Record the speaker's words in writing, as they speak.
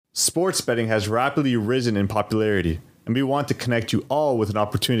Sports betting has rapidly risen in popularity, and we want to connect you all with an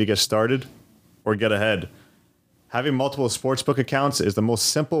opportunity to get started or get ahead. Having multiple sportsbook accounts is the most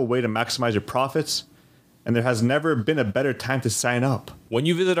simple way to maximize your profits, and there has never been a better time to sign up. When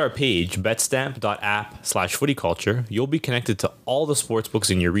you visit our page, betstamp.app/footyculture, you'll be connected to all the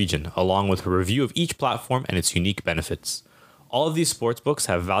sportsbooks in your region, along with a review of each platform and its unique benefits. All of these sportsbooks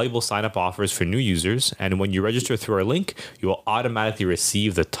have valuable sign-up offers for new users, and when you register through our link, you will automatically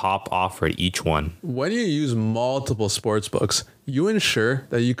receive the top offer at each one. When you use multiple sportsbooks, you ensure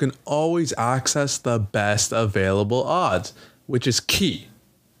that you can always access the best available odds, which is key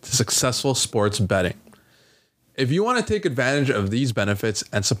to successful sports betting. If you want to take advantage of these benefits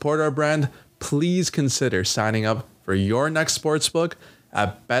and support our brand, please consider signing up for your next sportsbook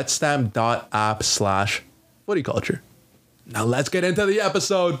at betstamp.app/footyculture. Now let's get into the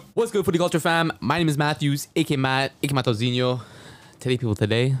episode. What's good, Footy Culture fam? My name is Matthews, aka Matt, aka Matozinho.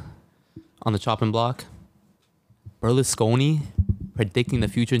 Today on the chopping block, Berlusconi predicting the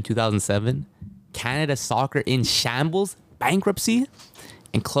future in 2007, Canada soccer in shambles, bankruptcy,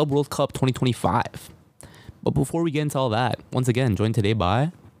 and Club World Cup 2025. But before we get into all that, once again, joined today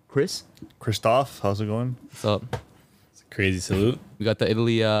by Chris. Christoph, how's it going? What's up? Crazy salute. We got the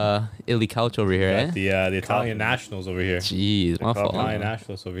Italy couch over here, eh? The Italian nationals over here. Jeez, my fault. Italian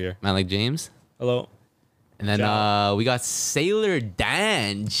nationals over here. Man like James. Hello. And then we got Sailor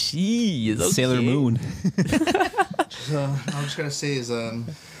Dan. Jeez. Okay. Sailor Moon. I'm just gonna say is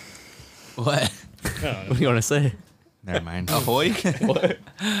What? What do you want to say? Never mind. Ahoy. What?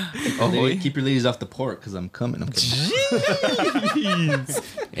 Ahoy. Keep your ladies off the port because I'm coming. I'm kidding.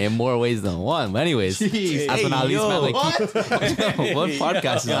 In more ways than one. But anyways, Jeez. last but not least, man like what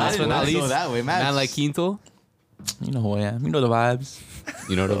podcast is that? Last but not least, that way, man like Quinto. You know who I am. You know the vibes.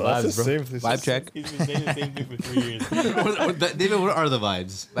 You know the vibes, bro. Vibe check. He's been saying the same thing for 3 years. David, what are the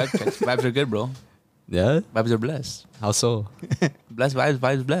vibes? Vibe checks. Vibes are good, bro. Yeah? Vibes are blessed. How so? Blessed vibes.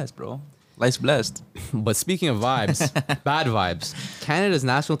 Vibes blessed, bro. Life's blessed. But speaking of vibes, bad vibes, Canada's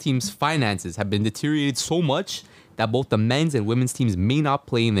national team's finances have been deteriorated so much that both the men's and women's teams may not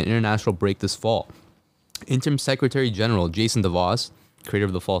play in the international break this fall. Interim Secretary General Jason DeVos, creator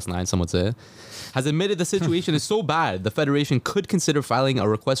of the False Nine, some would say, has admitted the situation is so bad the Federation could consider filing a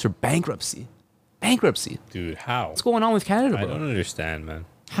request for bankruptcy. Bankruptcy. Dude, how? What's going on with Canada, I bro? don't understand, man.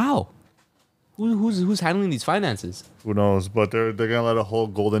 How? Who's handling these finances? Who knows? But they're gonna let a whole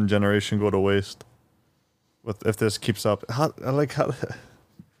golden generation go to waste. If this keeps up, how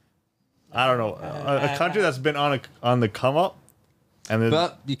I don't know. A country that's been on the come up, and then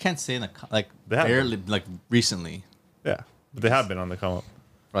But you can't say in the They have barely recently. yeah, but they have been on the come up.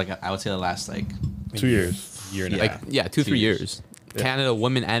 For I would say the last 2 years. Year and a Like, half. yeah, 2-3 years. Canada,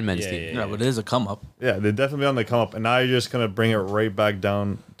 women and men's team. Yeah, but it is a come up. Yeah, they're definitely on the come up, and now you're just gonna bring it right back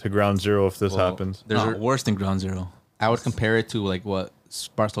down to ground zero if this happens. There's no, worse than ground zero. I would compare it to like what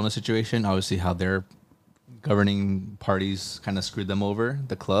Barcelona situation. Obviously, how their governing parties kind of screwed them over,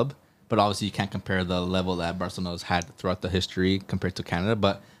 the club. But obviously, you can't compare the level that Barcelona's had throughout the history compared to Canada.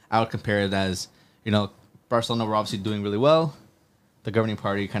 But I would compare it as, Barcelona were obviously doing really well. The governing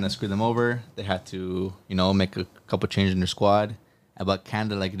party kind of screwed them over. They had to, make a couple changes in their squad. But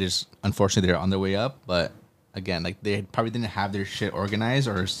Canada, unfortunately, they're on their way up. But again, they probably didn't have their shit organized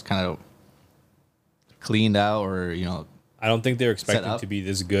or kind of cleaned out or, I don't think they're Set expecting up. to be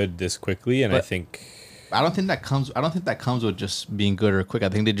this good this quickly, and I But- think I don't think that comes with just being good or quick. I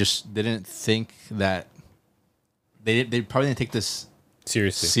think they just didn't think that they probably didn't take this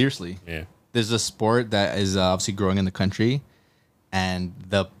seriously. seriously. Yeah. This is a sport that is obviously growing in the country, and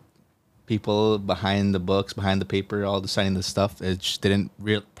the people behind the books, behind the paper, all deciding the stuff, it just didn't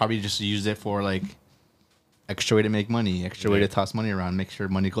probably just use it for extra way to make money, extra way to toss money around, make sure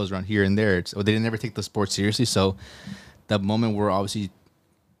money goes around here and there. They didn't ever take the sport seriously. So the moment we're obviously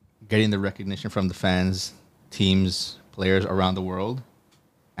getting the recognition from the fans, teams, players around the world,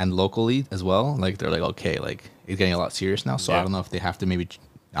 and locally as well, they're okay, it's getting a lot serious now. So I don't know if they have to maybe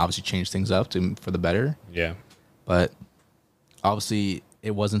obviously change things up for the better. Yeah. But obviously,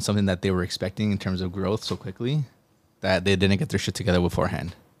 it wasn't something that they were expecting in terms of growth so quickly that they didn't get their shit together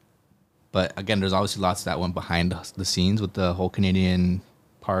beforehand. But again, there's obviously lots that went behind the scenes with the whole Canadian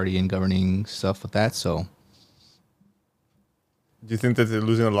party and governing stuff with that. So, Do you think that they're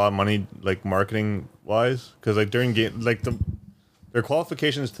losing a lot of money, marketing wise? Because during game, their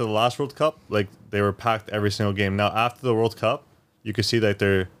qualifications to the last World Cup, they were packed every single game. Now after the World Cup, you could see that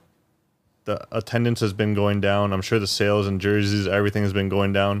the attendance has been going down. I'm sure the sales and jerseys, everything has been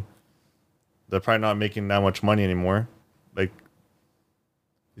going down. They're probably not making that much money anymore.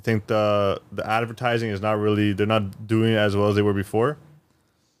 You think the advertising is not really, they're not doing it as well as they were before?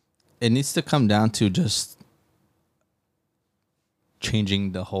 It needs to come down to just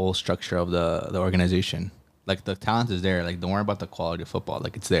changing the whole structure of the organization. Like the talent is there. Like don't worry about the quality of football.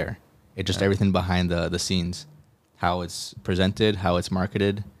 Like it's there. It's just everything behind the scenes, how it's presented, how it's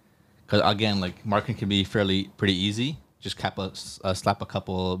marketed. Because again, like marketing can be pretty easy. Just slap a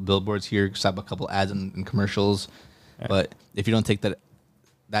couple billboards here, slap a couple ads and commercials. Yeah. But if you don't take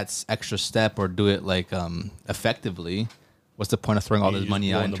that's extra step or do it like effectively, what's the point of throwing all this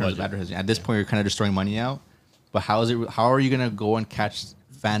money out in terms of advertising? At this point, you're kind of just throwing money out. But how are you gonna go and catch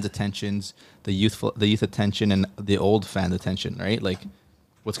fans' attentions, the youth attention, and the old fans' attention, right? Like,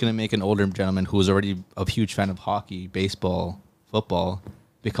 what's gonna make an older gentleman who's already a huge fan of hockey, baseball, football,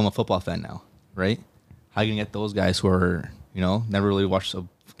 become a football fan now, right? How are you gonna get those guys who are, never really watched a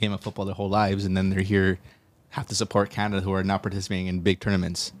game of football their whole lives, and then they're here, have to support Canada, who are now participating in big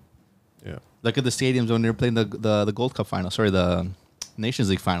tournaments? Yeah. Look at the stadiums when they're playing the Gold Cup final. Sorry, the Nations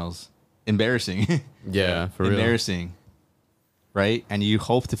League finals. Embarrassing. Yeah, for real. Embarrassing. Right? And you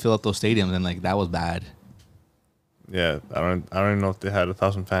hope to fill up those stadiums, and like that was bad. Yeah, I don't even know if they had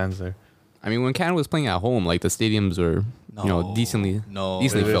 1,000 fans there. I mean, when Canada was playing at home, like the stadiums were, decently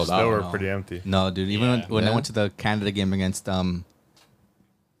filled They out. were pretty empty. No, dude. Even when I went to the Canada game against was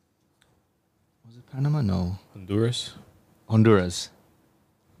it Panama? No, Honduras.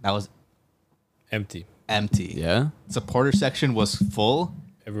 That was Empty. Yeah. Supporter section was full.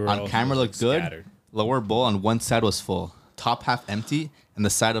 Everywhere on else camera was, looked good. scattered. Lower bowl on one side was full. Top half empty, and the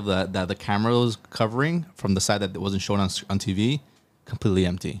side of the camera was covering from the side that wasn't shown on TV, completely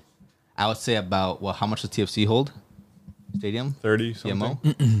empty. I would say about how much does TFC hold? Stadium 30 something.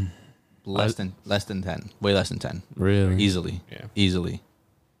 TMO? less than 10. Way less than 10. Really? Easily. Yeah. Easily.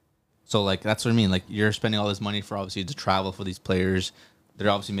 So like that's what I mean. Like you're spending all this money for obviously to travel for these players. They're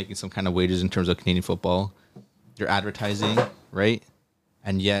obviously making some kind of wages in terms of Canadian football. You're advertising, right?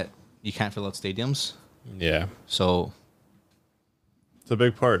 And yet you can't fill out stadiums. Yeah. So It's a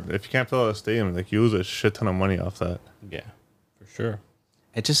big part. If you can't fill out a stadium, like you lose a shit ton of money off that. Yeah. For sure.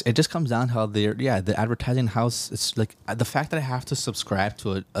 it just comes down to how the advertising house. It's like the fact that I have to subscribe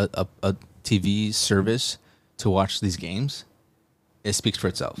to a TV service to watch these games. It speaks for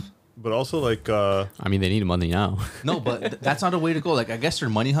itself. But also like I mean, they need money now. No, but that's not a way to go. Like, I guess they're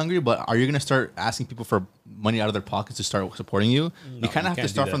money hungry, but are you going to start asking people for money out of their pockets to start supporting you? You kind of have to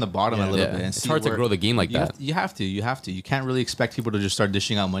start from the bottom a little bit. And It's hard to grow the game like that. You have to. You can't really expect people to just start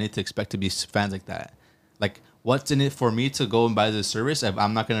dishing out money to expect to be fans like that. Like, what's in it for me to go and buy this service if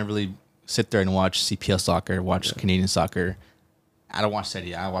I'm not going to really sit there and watch CPL soccer, watch Canadian soccer? I don't watch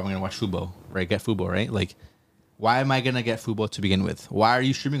Serie A. Why am I going to watch Fubo? Right? Get Fubo, right? Like, why am I going to get Fubo to begin with? Why are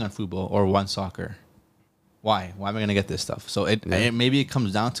you streaming on Fubo or One Soccer? Why? Why am I going to get this stuff? So maybe it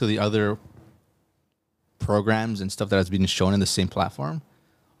comes down to the other programs and stuff that has been shown in the same platform.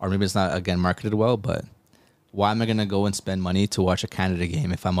 Or maybe it's not, again, marketed well, but why am I going to go and spend money to watch a Canada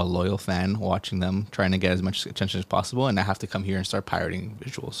game if I'm a loyal fan watching them, trying to get as much attention as possible, and I have to come here and start pirating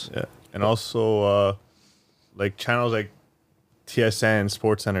visuals? Yeah. And also like channels like TSN,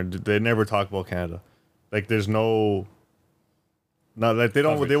 SportsCenter, they never talk about Canada. Like there's no like they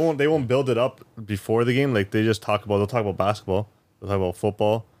won't build it up before the game. Like they'll talk about basketball, they'll talk about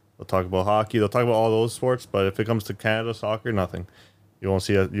football, they'll talk about hockey, they'll talk about all those sports, but if it comes to Canada soccer, nothing. You won't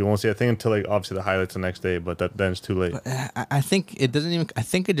see a thing until like obviously the highlights the next day, but then it's too late. But I think it doesn't even. I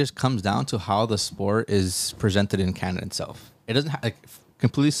think it just comes down to how the sport is presented in Canada itself. It doesn't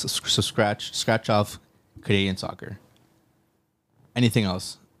completely scratch off Canadian soccer. Anything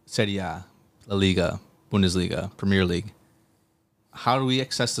else? Serie A, La Liga, Bundesliga, Premier League. How do we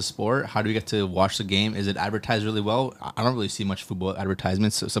access the sport? How do we get to watch the game? Is it advertised really well? I don't really see much football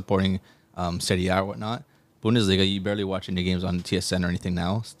advertisements supporting Serie A or whatnot. Bundesliga, you barely watch any games on TSN or anything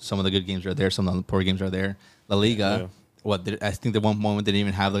now. Some of the good games are there. Some of the poor games are there. La Liga, I think at one moment they didn't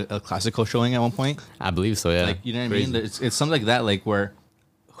even have a Classico showing at one point. I believe so, yeah. Like, you know what I mean? It's something like that, like where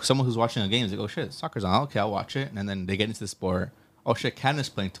someone who's watching a game is like, oh shit, soccer's on. Okay, I'll watch it. And then they get into the sport. Oh shit, Canada's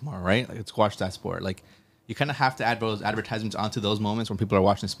playing tomorrow, right? Like, let's watch that sport. Like, you kind of have to add those advertisements onto those moments when people are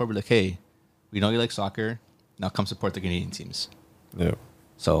watching the sport. We're like, hey, we know you like soccer. Now come support the Canadian teams. Yeah.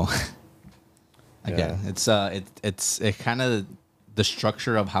 So, again, it's kind of the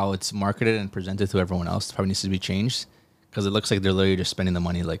structure of how it's marketed and presented to everyone else probably needs to be changed, because it looks like they're literally just spending the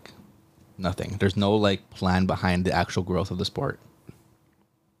money like nothing. There's no like plan behind the actual growth of the sport.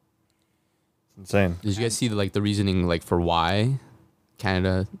 It's insane. Did you guys see the reasoning for why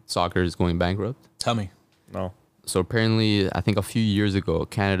Canada soccer is going bankrupt? Tell me. No. So apparently, I think a few years ago,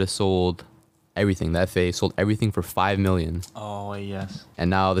 Canada sold everything. The FA sold everything for $5 million. Oh yes. And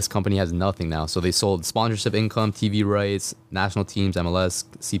now this company has nothing now. So they sold sponsorship income, TV rights, national teams, MLS,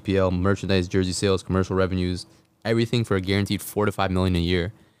 CPL, merchandise, jersey sales, commercial revenues, everything for a guaranteed $4 to $5 million a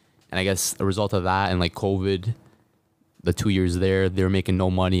year. And I guess a result of that and like COVID, the 2 years there, they were making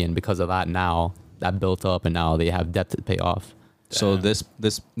no money, and because of that, now that built up, and now they have debt to pay off. So this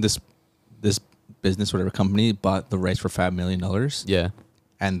business, whatever company, bought the rights for $5 million. Yeah.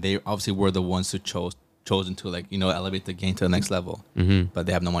 And they obviously were the ones who chosen to, like, elevate the game to the next level. Mm-hmm. But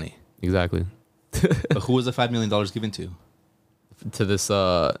they have no money. Exactly. But who was the $5 million given to? To this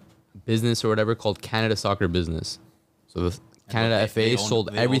business or whatever called Canada Soccer Business. So the Canada FA sold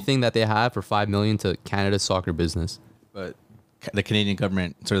everything that they have for $5 million to Canada Soccer Business. But the Canadian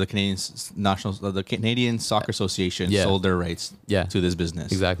government, the Canadian Soccer Association sold their rights to this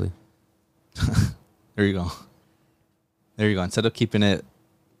business. Exactly. There you go. Instead of keeping it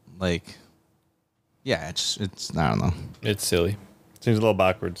like, it's I don't know. It's silly. Seems a little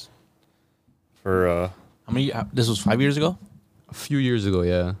backwards. For How many? This was 5 years ago. A few years ago,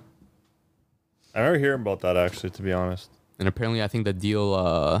 yeah. I remember hearing about that actually, to be honest. And apparently, I think the deal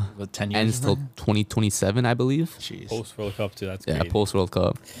 10 years ends till 2027, I believe. Jeez. Post World Cup too. That's Yeah, great. post World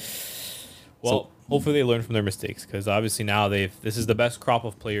Cup. Well, hopefully they learn from their mistakes, because obviously now this is the best crop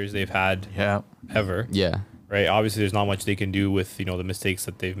of players they've had ever. Yeah. Right. Obviously, there's not much they can do with the mistakes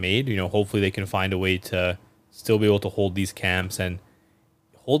that they've made. Hopefully they can find a way to still be able to hold these camps and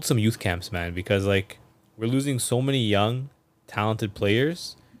hold some youth camps, man. Because like we're losing so many young, talented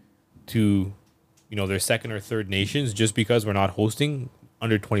players to their second or third nations just because we're not hosting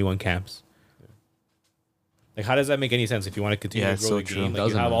under 21 camps. Like, how does that make any sense if you want to continue to grow the game? Like,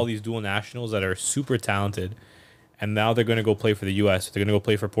 you have all these dual nationals that are super talented, and now they're going to go play for the U.S., they're going to go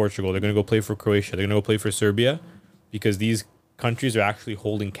play for Portugal, they're going to go play for Croatia, they're going to go play for Serbia, because these countries are actually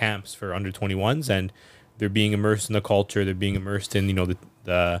holding camps for under 21s, and they're being immersed in the culture, they're being immersed in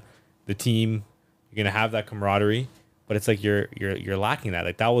the team. You're going to have that camaraderie, but it's like you're lacking that.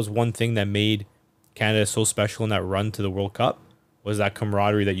 Like, that was one thing that made Canada so special in that run to the World Cup, was that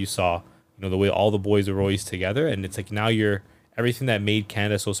camaraderie that you saw. The way all the boys were always together, and it's like now everything that made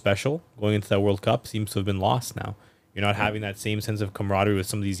Canada so special going into that World Cup seems to have been lost now. You're not having that same sense of camaraderie with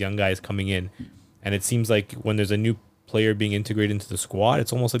some of these young guys coming in, and it seems like when there's a new player being integrated into the squad,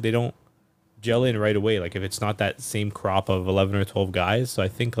 it's almost like they don't gel in right away. Like if it's not that same crop of 11 or 12 guys. So I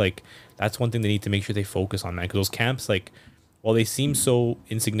think like that's one thing they need to make sure they focus on, man, because those camps, like, while they seem so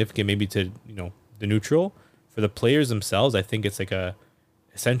insignificant maybe to the neutral, for the players themselves, I think it's like a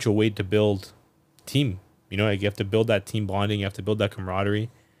essential way to build team. Like you have to build that team bonding, you have to build that camaraderie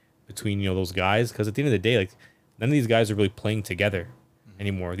between those guys, because at the end of the day, like, none of these guys are really playing together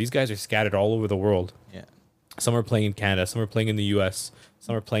anymore. These guys are scattered all over the world. Yeah. Some are playing in Canada, some are playing in the US,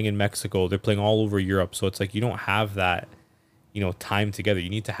 some are playing in Mexico, they're playing all over Europe. So it's like you don't have that time together. You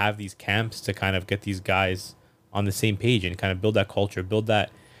need to have these camps to kind of get these guys on the same page and kind of build that culture, build that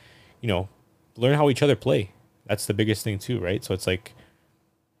learn how each other play. That's the biggest thing too, right? So it's like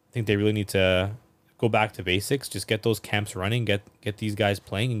I think they really need to go back to basics, just get those camps running, get these guys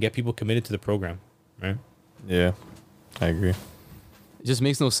playing, and get people committed to the program, right? Yeah, I agree. It just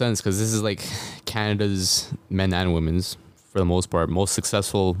makes no sense, because this is like Canada's men and women's, for the most part, most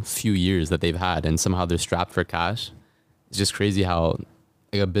successful few years that they've had, and somehow they're strapped for cash. It's just crazy how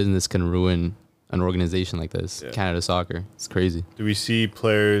like a business can ruin an organization like this. Yeah. Canada Soccer. It's crazy. Do we see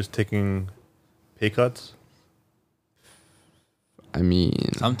players taking pay cuts? I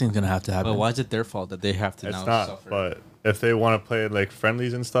mean, Something's gonna have to happen. But why is it their fault that they have to It's now not, suffer? but if they want to play like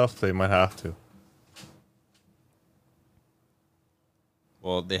friendlies and stuff, they might have to.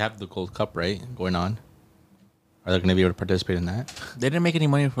 Well, they have the Gold Cup, right, going on. Are they going to be able to participate in that? They didn't make any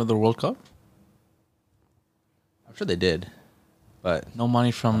money for the World Cup. I'm sure they did, but No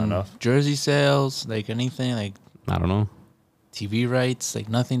money from enough. jersey sales, like anything, like I don't know. TV rights, like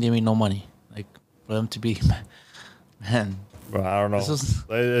nothing. They made no money. Like for them to be, man. Well, I don't know. This was-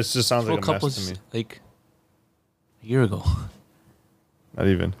 It just sounds like World a Cup mess was to me. like a year ago, Not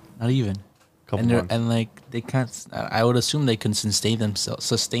even. not even. Couple And they're- months. and like they can't. I would assume they can sustain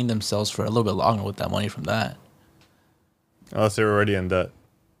themselves for a little bit longer with that money from that. Unless they were already in debt.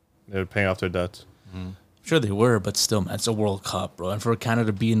 They were paying off their debts. Sure they were, but still, man, it's a World Cup, bro. And for Canada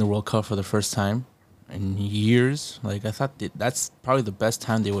to be in the World Cup for the first time in years, like I thought that's probably the best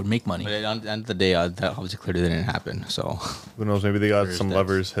time they would make money. But at the end of the day, that obviously clearly didn't happen. So Who knows? Maybe they got There's some debts.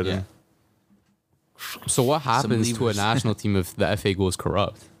 levers hidden. So what happens to a levers. national team if the FA goes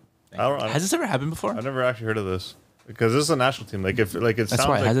corrupt? Has this ever happened before? I've never actually heard of this. Because this is a national team. Like if like it That's sounds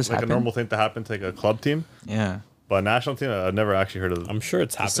why. Has like, this like a happened? normal thing to happen to like a club team. Yeah. But national team, I've never actually heard of. I'm sure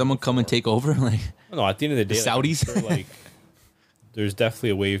it's happened. Does someone come and take over? Like, No, at the end of the day, The like, I'm Saudis? sure, like, there's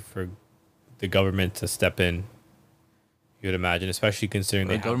definitely a way for the government to step in. You would imagine, especially considering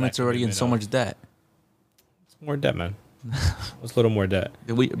the they have government's that already in commitment so of- much debt. It's more debt, man. It's a little more debt.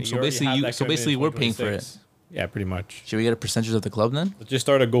 So You already basically, have that so commitment basically, in we're paying for it. 2026. Yeah, pretty much. Should we get a percentage of the club then? Let's just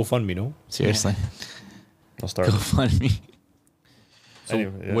start a GoFundMe, no? Seriously, I'll start. go fund me. So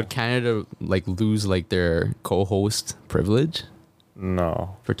Anyway, yeah. would Canada like lose like their co-host privilege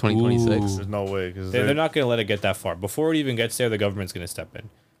No, for 2026? there's no way because They're not going to let it get that far. Before it even gets there, the government's going to step in.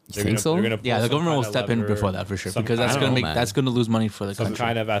 They're think gonna, so? they're gonna Yeah, pull the some government will kind of step in lever, before that for sure some because that's kind gonna of- make man. that's gonna lose money for the some country.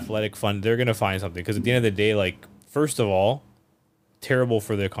 kind of athletic fund. They're going to find something because at the end of the day, like, first of all, terrible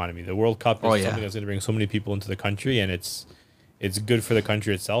for the economy. The World Cup is Oh, yeah. something that's going to bring so many people into the country, and it's good for the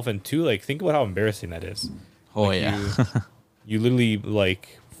country itself. And two, like, think about how embarrassing that is. Oh Like, yeah, You literally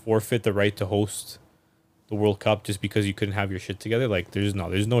like forfeit the right to host the World Cup just because you couldn't have your shit together. Like, there's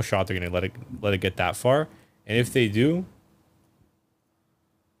no shot they're gonna let it get that far. And if they do,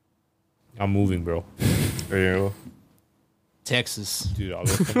 I'm moving, bro. There you go. Texas. Dude, I'll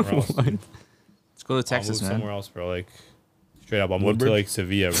go somewhere else. Dude. Let's go to I'll Texas, move man. somewhere else, bro. Like, straight up, I'll move to Woodbridge? like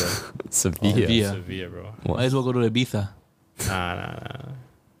Sevilla, bro. Sevilla. Sevilla. Sevilla, bro. Might as well go to Ibiza. Nah.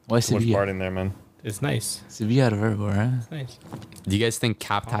 Why Too much Sevilla? partying there, man. It's nice. Sevilla out of everywhere, huh? It's nice. Do you guys think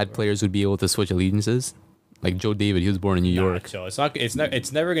cap-tied players would be able to switch allegiances? Like Joe David, he was born in New Nah, York. chill. It's not.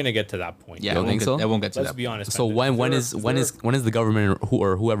 It's never gonna get to that point. Yeah, don't it won't think get, so? That won't get to Let's that. be honest. So man. when is the government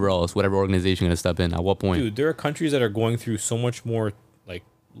or whoever else, whatever organization, gonna step in? At what point? Dude, there are countries that are going through so much more like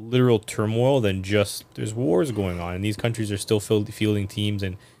literal turmoil than just there's wars going on, and these countries are still fielding teams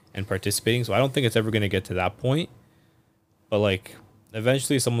and participating. So I don't think it's ever going to get to that point. But like,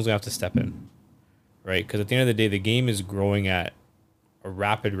 eventually, someone's gonna have to step in, right? Because at the end of the day, the game is growing at a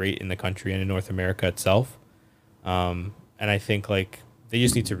rapid rate in the country and in North America itself. And I think like they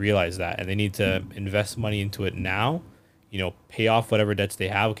just need to realize that, and they need to invest money into it now. You know, pay off whatever debts they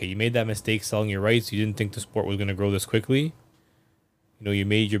have. Okay, you made that mistake selling your rights. You didn't think the sport was going to grow this quickly. You know, you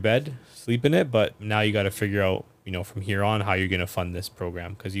made your bed, sleep in it, but now you got to figure out, you know, from here on how you're going to fund this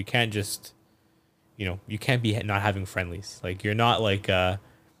program, because you can't just, you know, you can't be not having friendlies. Like, you're not like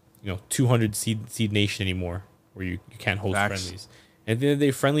 200 seed nation anymore where you can't host Facts. friendlies. And at the end of the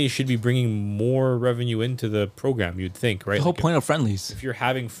day, friendlies should be bringing more revenue into the program, you'd think, right? The whole Like, point of friendlies. if you're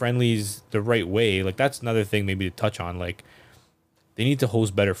having friendlies the right way, like that's another thing maybe to touch on. Like, they need to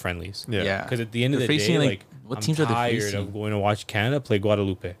host better friendlies. Yeah. Because at the end of They're the facing, day, like, like, what I'm teams are they tired facing? of going to watch Canada play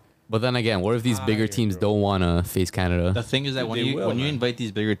Guadalupe. But then again, what if these bigger Tired, teams bro. don't want to face Canada? The thing is that Dude, when they you will, when you man. invite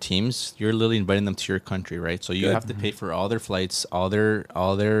these bigger teams, you're literally inviting them to your country, right? So you Good. have to pay for all their flights, all their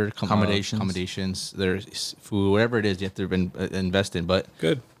accommodations, their food, whatever it is. You have to invest in. But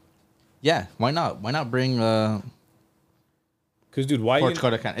Good. yeah, why not? Why not bring Because, dude, why you...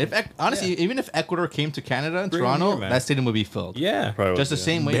 Portugal to Canada? If honestly, even if Ecuador came to Canada and Bring 'em Toronto, here, man. that stadium would be filled. Yeah. Probably Just the would, yeah.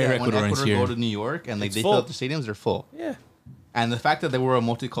 same way Bare that when Ecuadorians Ecuador here. go to New York and like It's they full. fill up the stadiums, they're full. Yeah. And the fact that they were a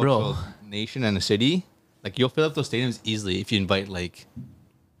multicultural Bro. nation and a city, like you'll fill up those stadiums easily if you invite like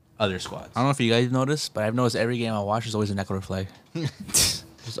other squads. I don't know if you guys noticed, but I've noticed every game I watch there's always an Ecuador flag.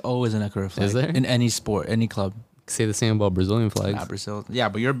 There's always an Ecuador flag. Is there? In any sport, any club. Say the same about Brazilian flags. Nah, Brazil. Yeah,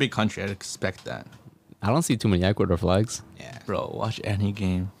 but you're a big country. I'd expect that. I don't see too many Ecuador flags. Yeah, Bro, watch any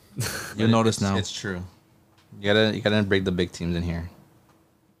game. But You'll notice it's- now. It's true. You gotta break the big teams in here.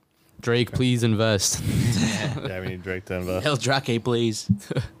 Drake, please invest. Yeah, we need Drake to invest. El Drake, please.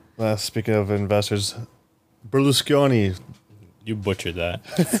 Speaking of investors, Berlusconi. You butchered that.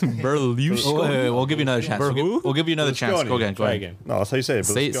 Wait, we'll give you another chance. We'll give you another chance. Go again. Go Try ahead. again. No, that's how you say it.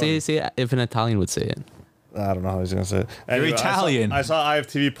 Berlusconi. say it if an Italian would say it. I don't know how he's gonna say it. You're Anyway, Italian. I saw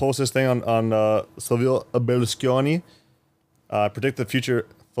IFTV post this thing on Silvio Berlusconi. Predict the future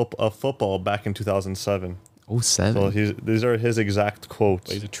of football back in 2007. Oh, So seven. these are his exact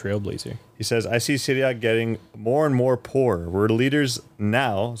quotes. He's a trailblazer. He says, "I see Serie A getting more and more poor. We're leaders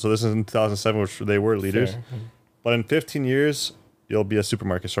now." So this is in 2007, which they were leaders. Fair. But in 15 years, you'll be a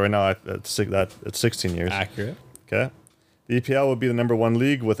supermarket. So right now, it's 16 years. Accurate. Okay. The EPL will be the number one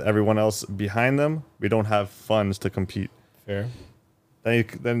league with everyone else behind them. We don't have funds to compete. Fair.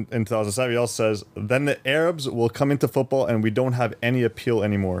 Then in 2007, he also says, then the Arabs will come into football and we don't have any appeal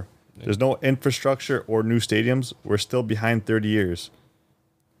anymore. There's no infrastructure or new stadiums. We're still behind 30 years.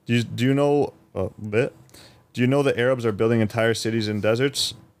 Do you know Do you know the Arabs are building entire cities in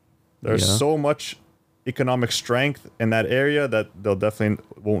deserts? There's Yeah. so much economic strength in that area that they'll definitely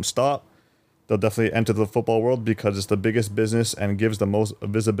won't stop. They'll definitely enter the football world because it's the biggest business and gives the most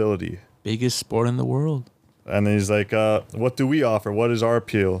visibility. Biggest sport in the world. And then he's like, what do we offer? What is our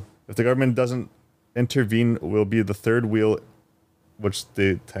appeal? If the government doesn't intervene will be the third wheel, which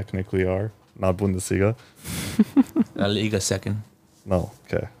they technically are, not Bundesliga. La Liga second. No,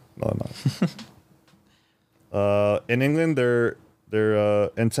 okay, no. In England, they're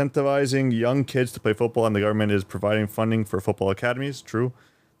incentivizing young kids to play football, and the government is providing funding for football academies. True.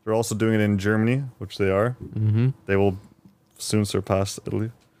 They're also doing it in Germany, which they are. Mm-hmm. They will soon surpass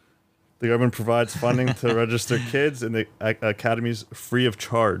Italy. The government provides funding to register kids in the academies free of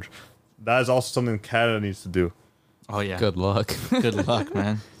charge. That is also something Canada needs to do. Oh yeah. Good luck. Good luck,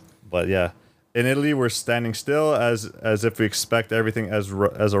 man. But yeah, in Italy, we're standing still as if we expect everything as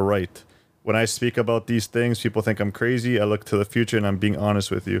a right. When I speak about these things, people think I'm crazy. I look to the future, and I'm being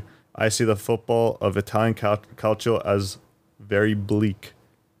honest with you. I see the football of Italian culture as very bleak.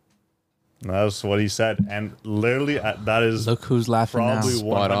 And that's what he said, and literally that is Look who's laughing now. probably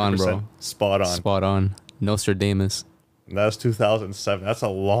Spot on, 100% bro. spot on. Spot on. Nostradamus. And that's 2007. That's a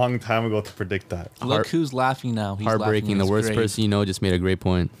long time ago to predict that. Look who's laughing now. He's Heartbreaking. laughing in The his worst grave. person you know just made a great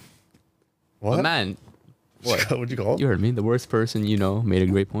point. What? But man, What? What'd you call you it? heard me. The worst person you know made a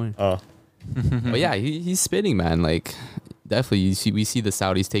great point. Oh, But yeah, he's spitting, man. Like, definitely, we see the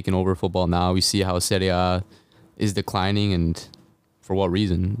Saudis taking over football now. We see how Serie A is declining, and for what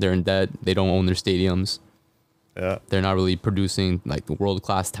reason? They're in debt. They don't own their stadiums. yeah. They're not really producing like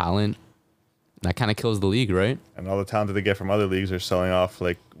world-class talent. That kind of kills the league, right? And all the talent that they get from other leagues are selling off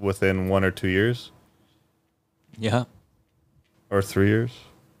like within 1 or 2 years Yeah. or 3 years.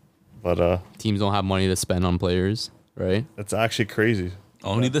 But Teams don't have money to spend on players, right? it's actually crazy.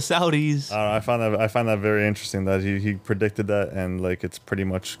 Only the Saudis. I don't know, I find that very interesting that he predicted that, and like it's pretty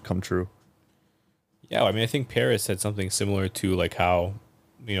much come true. Yeah, I mean, I think Paris said something similar to like how,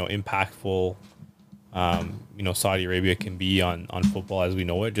 impactful, Saudi Arabia can be on football as we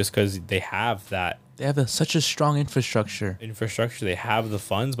know it, just because they have that They have such a strong infrastructure. They have the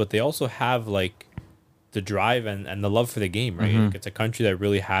funds, but they also have like the drive and the love for the game, right? Like, it's a country that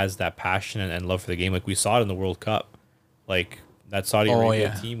really has that passion and love for the game. Like we saw it in the World Cup. Like that Saudi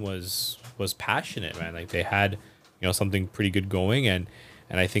Arabia team was passionate, man. Like they had, something pretty good going, and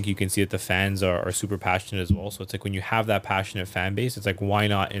I think you can see that the fans are super passionate as well. So it's like when you have that passionate fan base, it's like, why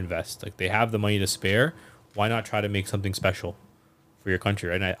not invest? Like they have the money to spare. Why not try to make something special for your country,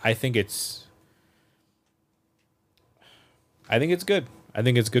 right? And I think it's good. I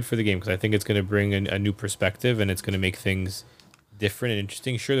think it's good for the game because I think it's going to bring a new perspective, and it's going to make things different and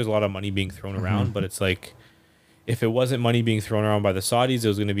interesting. Sure, there's a lot of money being thrown around, but it's like, if it wasn't money being thrown around by the Saudis, it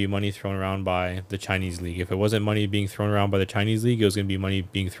was going to be money thrown around by the Chinese league. If it wasn't money being thrown around by the Chinese league, it was going to be money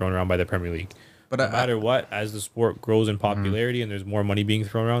being thrown around by the Premier League. But No matter what, as the sport grows in popularity and there's more money being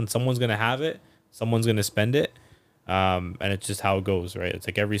thrown around, someone's going to have it, someone's going to spend it, and it's just how it goes, right? It's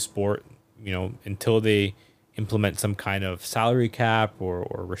like every sport, until they implement some kind of salary cap or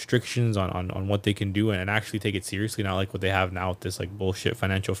restrictions on what they can do and actually take it seriously, not like what they have now with this like bullshit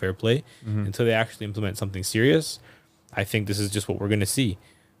financial fair play. Until they actually implement something serious, I think this is just what we're going to see.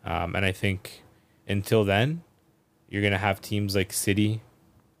 And I think until then, you're going to have teams like City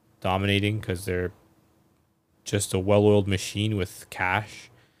dominating because they're just a well-oiled machine with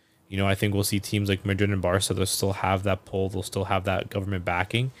cash. I think we'll see teams like Madrid and Barca, they'll still have that pull, they'll still have that government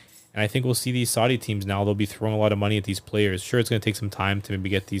backing. And I think we'll see these Saudi teams now, they'll be throwing a lot of money at these players. Sure, it's going to take some time to maybe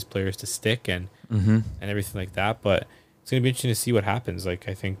get these players to stick and everything like that, but it's going to be interesting to see what happens. Like,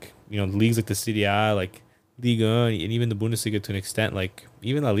 I think, leagues like the Serie A, like Liga, and even the Bundesliga to an extent, like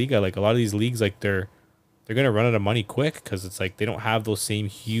even La Liga, like a lot of these leagues, like they're going to run out of money quick because it's like they don't have those same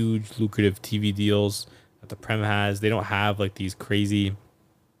huge lucrative TV deals that the Prem has. They don't have like these crazy,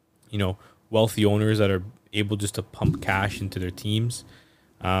 wealthy owners that are able just to pump cash into their teams.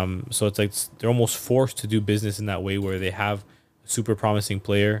 So it's like they're almost forced to do business in that way where they have a super promising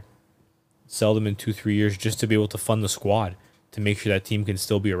player, sell them in 2-3 years just to be able to fund the squad to make sure that team can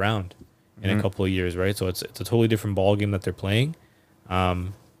still be around in a couple of years, right? So it's a totally different ball game that they're playing. But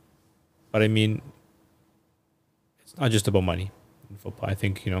I mean, it's not just about money in football. I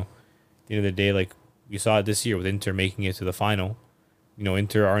think, at the end of the day, like we saw it this year with Inter making it to the final.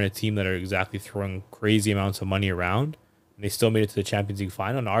 Inter aren't a team that are exactly throwing crazy amounts of money around. They still made it to the Champions League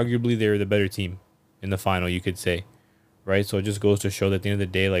final, and arguably they were the better team in the final, you could say, right? So it just goes to show that at the end of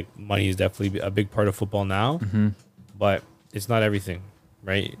the day, like money is definitely a big part of football now, but it's not everything,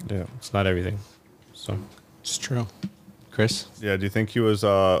 right? Yeah. It's not everything. So It's true. Chris? Yeah, do you think he was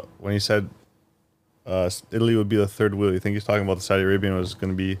when he said Italy would be the third wheel? You think he's talking about the Saudi Arabian was going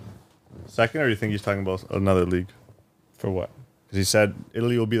to be second, or do you think he's talking about another league? for what? Because he said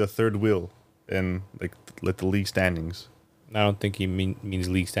Italy will be the third wheel in like the league standings. I don't think he means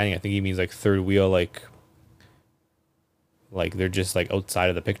league standing. I think he means like third wheel, like like they're just like outside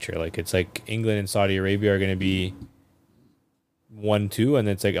of the picture. Like it's like England and Saudi Arabia are going to be 1-2, and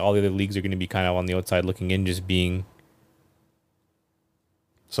it's like all the other leagues are going to be kind of on the outside looking in, just being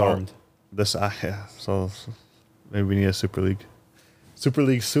So armed. this, yeah. So maybe we need a Super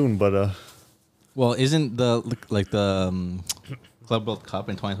League soon. But Well, isn't the Club World Cup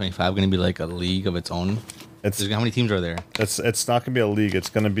in 2025 going to be like a league of its own? it's How many teams are there? it's not gonna be a league. It's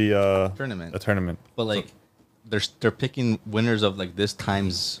gonna be a Tournament. tournament. But like, they're picking winners of like this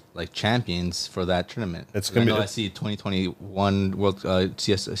time's like champions for that tournament. It's 'Cause gonna be- I see 2021 World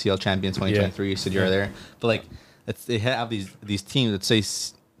CL champions, 2023 City are there. But like, they have these teams that say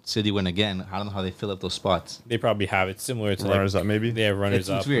City win again. I don't know how they fill up those spots. They probably have it similar to Runners like up, maybe? they have runners It's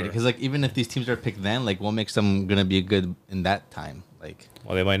up. weird or- because like even if these teams are picked then, like what makes them gonna be good in that time? Like,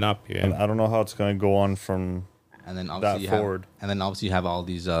 well, they might not be. And Yeah. I don't know how it's gonna go on from. and then obviously you have, forward. and then obviously you have all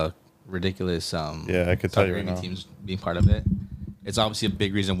these ridiculous Yeah, I could tell Saudi you right Arabian now. teams being part of it. It's obviously a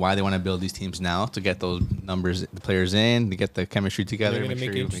big reason why they want to build these teams now to get those numbers, the players in, to get the chemistry together. They're going to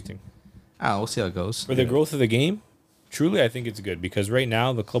make it you interesting. We'll see how it goes. For the growth of the game, truly, I think it's good because right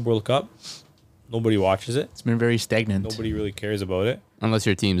now the Club World Cup, nobody watches it. It's been very stagnant. Nobody really cares about it Unless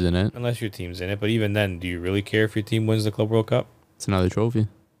your team's in it. unless your team's in it. But even then, do you really care if your team wins the Club World Cup? It's another trophy.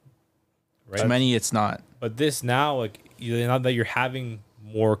 Right. To many, it's not. But this now, like, now that you're having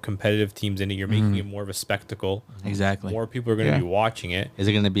more competitive teams in it, you're making it more of a spectacle. Exactly. More people are going to Yeah. be watching it. Is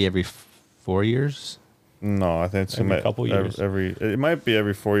it going to be every 4 years? No, I think it's Every couple years. It might be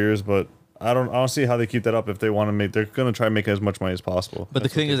every 4 years, but I don't see how they keep that up if they want to make. They're gonna try and make as much money as possible. But the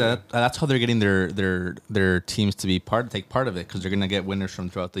thing is that's how they're getting their teams to be take part of it because they're going to get winners from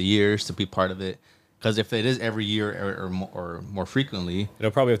throughout the years to be part of it. Because if it is every year or more frequently,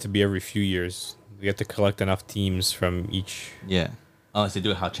 It'll probably have to be every few years. You have to collect enough teams from each. yeah. Unless they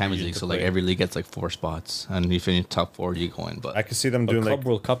do it how Champions Region League, to so like play. every league gets like 4 spots, and if you finish top 4, you go in. But I could see them But doing Club like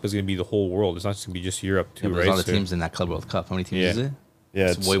World Cup is going to be the whole world. It's not just going to be just Europe yeah, too, but right? there's a lot of So- teams in that Club World Cup. How many teams Yeah. is it? yeah,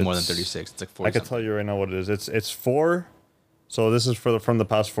 It's way more than 36. It's like 40. I could tell you right now what it is. It's 4. So this is from the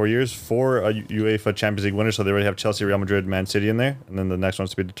past 4 years. 4 UEFA Champions League winners. So they already have Chelsea, Real Madrid, Man City in there, and then the next one's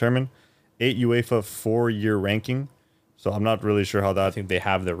to be determined. 8 UEFA 4-year ranking. So I'm not really sure how I that. think they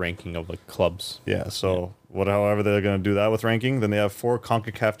have the ranking of like clubs. Yeah. So however they're going to do that with ranking. Then they have 4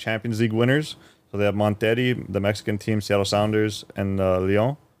 CONCACAF Champions League winners. So they have Monterrey, the Mexican team, Seattle Sounders, and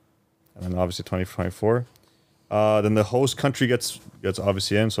Lyon, and then obviously 2024. Then the host country gets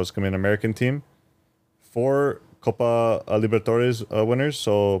obviously in, so it's gonna be an American team. 4 Copa Libertadores winners,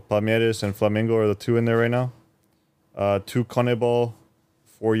 so Palmeiras and Flamengo are the 2 in there right now. 2 CONMEBOL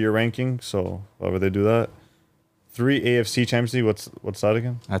 4-year ranking, so however they do that. 3 AFC Champions League. What's that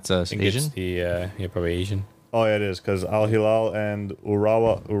again? That's I think Asian. it's the yeah, probably Asian. Oh yeah, it is because Al Hilal and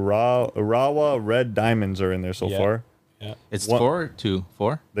Urawa Red Diamonds are in there so Yeah. far. Yeah. It's What- 4 or 2?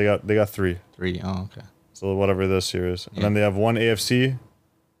 4? They got 3. 3. Oh, okay. So whatever this year is. And Yeah. then they have 1 AFC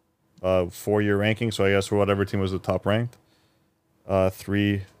 4-year ranking, so I guess for whatever team was the top ranked.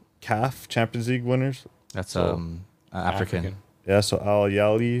 3 CAF Champions League winners. That's So- African. Yeah, so Al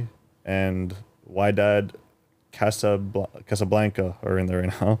Yali and Wydad Casablanca are in there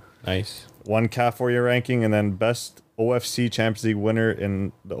right now. Nice. 1 CAF 4-year ranking, and then best OFC Champions League winner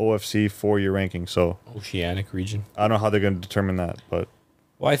in the OFC 4-year ranking. So Oceanic region. I don't know how they're going to determine that, but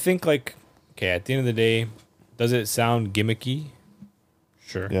Well, I think like okay, at the end of the day, does it sound gimmicky?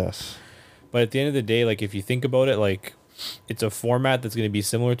 Sure. yes. But at the end of the day, like if you think about it, like it's a format that's going to be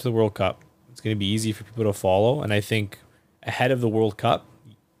similar to the World Cup. It's going to be easy for people to follow, and I think ahead of the World Cup,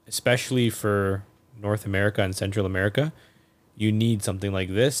 especially for North America and Central America, you need something like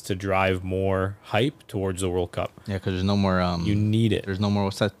this to drive more hype towards the World Cup. Yeah, because there's no more. You need it. There's no more.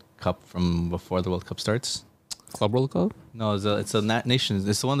 What's that cup from before the World Cup starts? Club World Cup? No, it's a nations.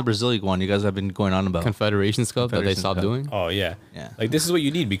 It's the one, the Brazilian one. You guys have been going on about. Confederations Cup that they Confederations stopped Cup. doing? Oh yeah. Yeah. Like this is what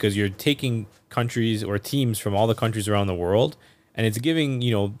you need because you're taking countries or teams from all the countries around the world, and it's giving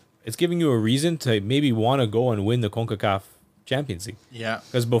you a reason to maybe want to go and win the CONCACAF Champions League. Yeah.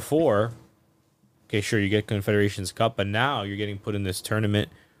 Because before, okay, sure, you get Confederations Cup, but now you're getting put in this tournament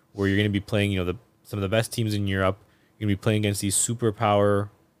where you're going to be playing, some of the best teams in Europe. You're going to be playing against these superpower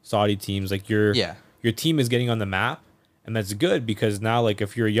Saudi teams. Like your team is getting on the map, and that's good because now, like,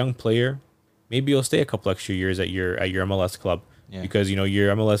 if you're a young player, maybe you'll stay a couple extra years at your MLS club because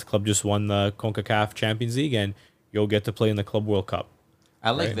your MLS club just won the CONCACAF Champions League, and you'll get to play in the Club World Cup. I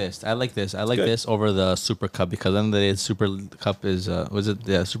like Right. this. I like this. I like good. this over the Super Cup because at the end of the day, the Super Cup is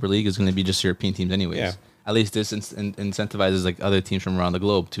the Super League is going to be just European teams anyways. Yeah. At least this incentivizes like other teams from around the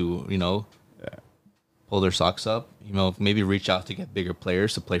globe to pull their socks up. You know, maybe reach out to get bigger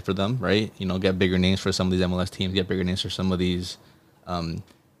players to play for them, right? You know, get bigger names for some of these MLS teams, get bigger names for some of these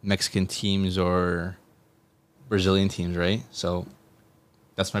Mexican teams or Brazilian teams, right? So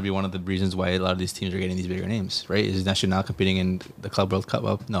that's maybe one of the reasons why a lot of these teams are getting these bigger names, right? Is Nacional competing in the Club World Cup?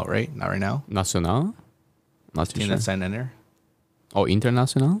 Well, no, right? Not right now. Nacional? Not too Team sure. that signed in there. Oh,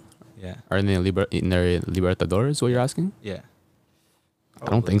 Internacional? Yeah. Are they in their Libertadores? What you're asking? Yeah. I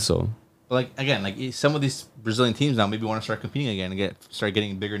don't think so. But like again, like some of these Brazilian teams now maybe want to start competing again and start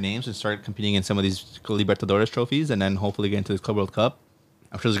getting bigger names and start competing in some of these Libertadores trophies and then hopefully get into the Club World Cup.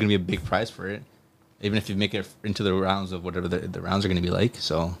 I'm sure there's gonna be a big prize for it, even if you make it into the rounds of whatever the rounds are gonna be like.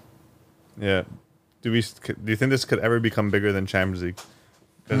 So, Yeah. Do you think this could ever become bigger than Champions League?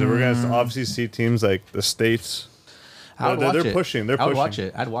 Because we're gonna obviously see teams like the States. They're pushing. They're I would pushing. watch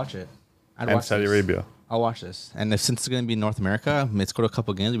it. I'd watch it. And Saudi Arabia. I'll watch this. And since it's going to be in North America, let's go to a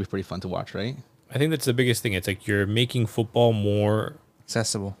couple games. It'll be pretty fun to watch, right? I think that's the biggest thing. It's like you're making football more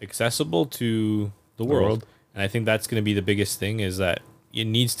accessible to the world. And I think that's going to be the biggest thing is that it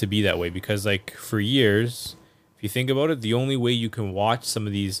needs to be that way because like for years, if you think about it, the only way you can watch some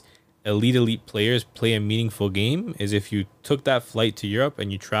of these elite players play a meaningful game is if you took that flight to Europe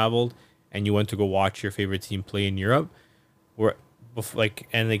and you traveled and you went to go watch your favorite team play in Europe. Or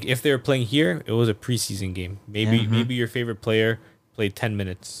if they were playing here, it was a preseason game. Maybe your favorite player played 10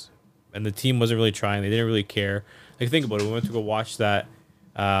 minutes and the team wasn't really trying. They didn't really care. Like think about it. We went to go watch that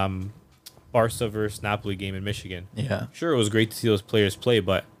Barca versus Napoli game in Michigan. Yeah. Sure, it was great to see those players play,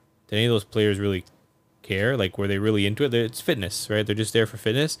 but did any of those players really care? Like, were they really into it? It's fitness, right? They're just there for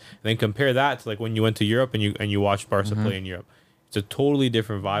fitness. And then compare that to like when you went to Europe and you watched Barca play in Europe. It's a totally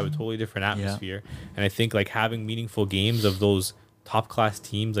different vibe, a totally different atmosphere. Yeah. And I think like having meaningful games of those top class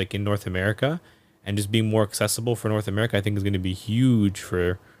teams like in North America and just being more accessible for North America, I think is going to be huge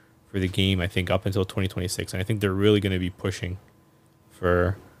for the game, I think, up until 2026. And I think they're really going to be pushing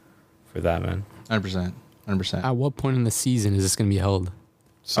for that, man. 100%. 100%. At what point in the season is this going to be held?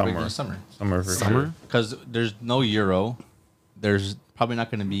 Summer. Summer For sure. Because there's no Euro. There's probably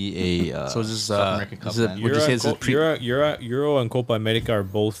not going to be a So is this South American Cup then. would you say it's Euro and Copa America are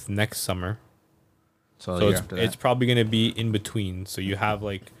both next summer. So it's probably going to be in between. So you have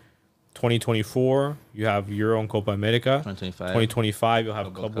like 2024, you have Euro and Copa America. 2025, you'll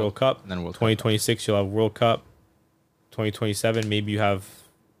have Club World Cup. And then World 2026, you'll have World Cup. 2027, maybe you have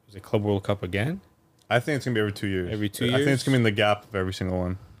Club World Cup again. I think it's going to be every 2 years. Every 2 years? I think it's going to be in the gap of every single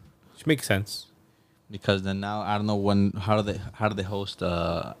one. Which makes sense. Because then now I don't know how do they host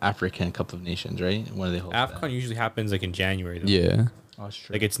African Cup of Nations, right? When do they host AFCON usually happens like in January. Though. Yeah. Oh, that's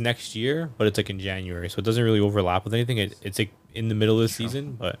true. Like it's next year, but it's like in January, so it doesn't really overlap with anything. It's like in the middle of the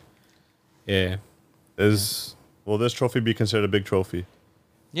season, but yeah. Will this trophy be considered a big trophy?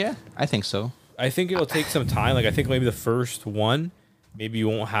 Yeah, I think so. I think it'll take some time. Like I think maybe the first one, maybe you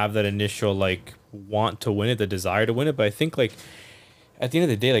won't have that initial like want to win it, the desire to win it. But I think like at the end of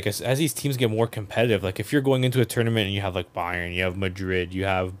the day, like as these teams get more competitive, like if you're going into a tournament and you have like Bayern, you have Madrid, you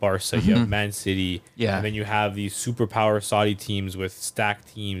have Barca, you have Man City, and then you have these superpower Saudi teams with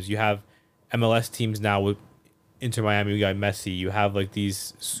stacked teams. You have MLS teams now with Inter Miami. We got Messi. You have like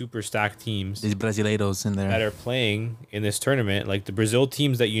these super stacked teams. These Brasileiros in there that are playing in this tournament. Like the Brazil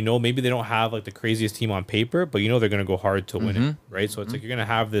teams that maybe they don't have like the craziest team on paper, but they're going to go hard to win it, right? So it's like you're going to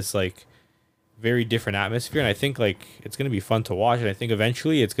have this like very different atmosphere, and I think like it's going to be fun to watch, and I think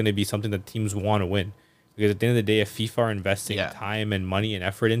eventually it's going to be something that teams want to win, because at the end of the day, if FIFA are investing time and money and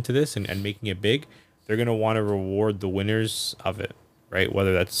effort into this and making it big, they're going to want to reward the winners of it, right?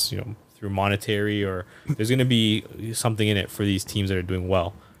 Whether that's through monetary or there's going to be something in it for these teams that are doing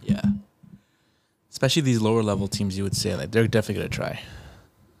well. Yeah, especially these lower level teams, you would say like they're definitely going to try.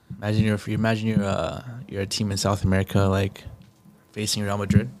 Imagine you're a team in South America like facing Real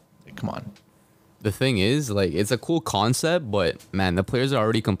Madrid. Like, come on. The thing is, like, it's a cool concept, but man, the players are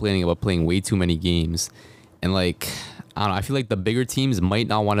already complaining about playing way too many games. And like, I don't know, I feel like the bigger teams might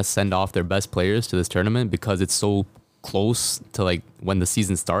not want to send off their best players to this tournament because it's so close to like when the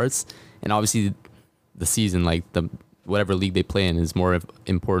season starts. And obviously the season, like whatever league they play in is more of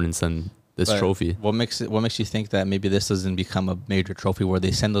importance than this trophy. What makes you think that maybe this doesn't become a major trophy where they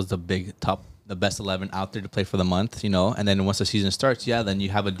send those the best 11 out there to play for the month, and then once the season starts, then you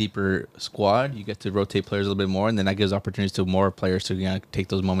have a deeper squad. You get to rotate players a little bit more, and then that gives opportunities to more players to take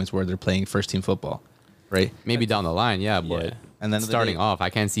those moments where they're playing first team football, right? Maybe down the line, but and then starting off, I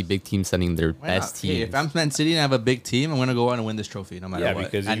can't see big teams sending their best team. Hey, if I'm Man City and I have a big team, I'm gonna go out and win this trophy no matter what.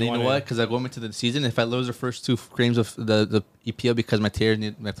 Because and you know what? Because I go into the season, if I lose the first 2 games of the EPL because my players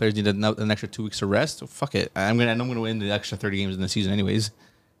need an extra 2 weeks of rest, fuck it. I know I'm gonna win the extra 30 games in the season anyways.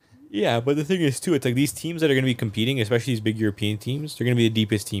 Yeah, but the thing is too, it's like these teams that are going to be competing, especially these big European teams, they're going to be the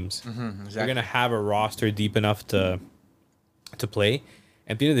deepest teams. They're going to have a roster deep enough to play.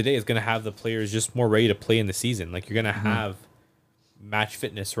 At the end of the day, it's going to have the players just more ready to play in the season. Like you're going to have match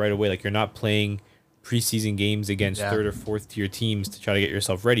fitness right away. Like you're not playing preseason games against third or fourth tier teams to try to get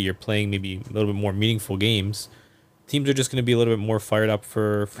yourself ready. You're playing maybe a little bit more meaningful games. Teams are just going to be a little bit more fired up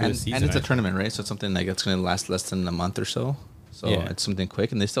for the season. And it's a tournament, right? So it's something like it's going to last less than a month or so. So it's something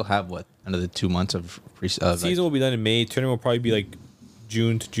quick, and they still have another 2 months of season will be done in May. Tournament will probably be like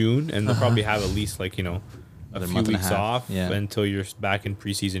June to June, and they'll probably have at least like a few weeks off until you're back in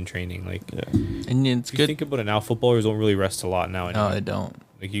preseason training. Like, and it's if you good. think about it now, footballers don't really rest a lot now. Anymore. No, they don't.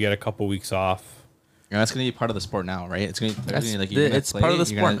 Like you get a couple weeks off. That's going to be part of the sport now, right? It's going to be like it's part of the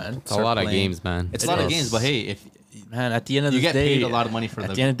sport, man. It's a lot of games, man. It's a lot of games, but hey, if man, at the end of the day, you get paid a lot of money for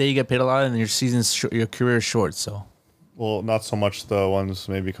at the end of the day, you get paid a lot, and your career is short. So, Well, not so much the ones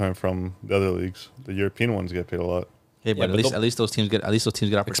maybe coming from the other leagues. The European ones get paid a lot. hey, but at least those teams get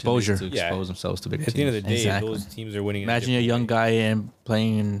opportunities Exposure. to expose themselves to bigger At the end of teams. the day, Exactly. those teams are winning. imagine a young guy and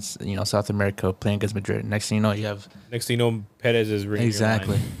playing in South America, playing against Madrid. Next thing you know, you have Next thing you know, Perez is ringing your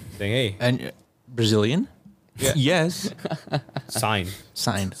Exactly. line saying, "Hey, and Brazilian. Yeah. Yes, sign."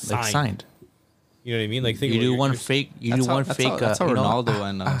 signed. Like Signed. signed. You know what I mean? Like think You about do your- one your- fake. You That's do how- one that's fake. How, that's how you know, Ronaldo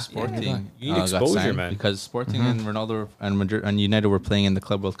and Sporting You need got exposure, signed man. because Sporting and Ronaldo and Madrid and United were playing in the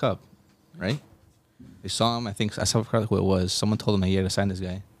Club World Cup, right? They saw him. I saw who it was. Someone told him that he had to sign this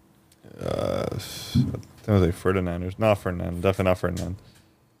guy. I think it was like Ferdinand. Or not Ferdinand. Definitely not Ferdinand.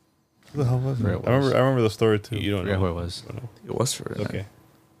 Who the hell was it? Where it I remember. was. I remember the story too. You don't I forget know who it was. You don't know. it was for It's okay.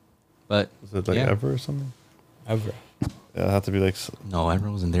 But Was it like Yeah. Ever or something? Ever. Yeah, it had to be like no,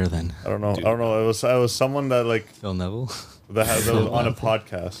 everyone wasn't there then. I don't know. Dude. I don't know. It was someone that like Phil Neville, that was on a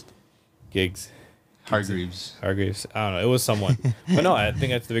podcast. Gigs. Hargreaves. Hargreaves. I don't know. It was someone. But no, I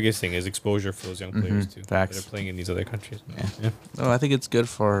think that's the biggest thing is exposure for those young players too. Facts. That are playing in these other countries. Yeah. No, I think it's good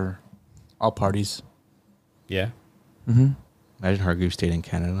for all parties. Yeah. Imagine Hargreaves stayed in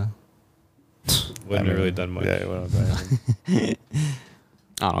Canada. Wouldn't have really done much. Yeah, it went on.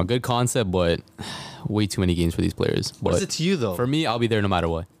 I don't know. Good concept, but way too many games for these players. What is But it to you though? for me, I'll be there no matter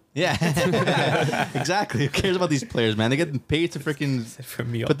what. Yeah, exactly. Who cares about these players, man? They get paid to freaking For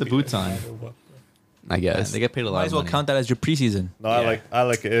me, put the boots on. I guess. They get paid a lot. Might as well of money. count that as your preseason. No, Yeah. I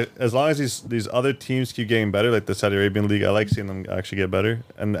like it. As long as these other teams keep getting better, like the Saudi Arabian League, I like seeing them actually get better.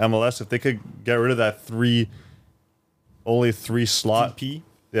 And MLS, if they could get rid of that only three slot, DP?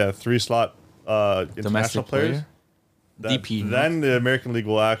 yeah, 3 slot international Domestic players, player? DP, then the American League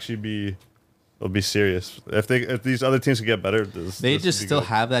will actually it'll be serious. If these other teams can get better, They this just would be still good.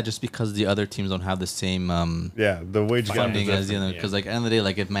 have that just because the other teams don't have the same Yeah, the wage gap is funding as the different. other. Because like at the end of the day,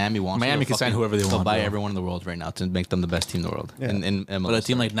 like if Miami wants, Miami to, can sign fucking- whoever they they'll want, buy bro. everyone in the world right now to make them the best team in the world. Yeah. In MLS, But a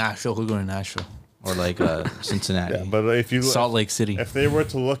team like Nashville, who's going to Nashville? or like Cincinnati. Yeah, but if you Salt Lake City. if they were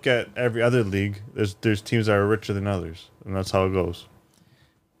to look at every other league, there's teams that are richer than others, and that's how it goes.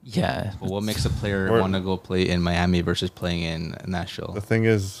 Yeah. But what makes a player Or- want to go play in Miami versus playing in Nashville? The thing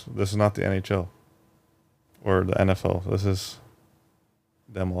is, this is not the NHL or the NFL. This is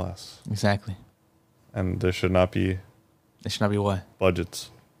the MLS, Exactly. and there should not be It should not be what? budgets.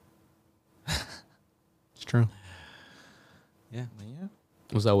 It's true. Yeah,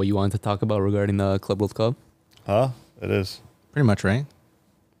 Was that what you wanted to talk about regarding the Club World Cup? Huh? It is. pretty much right.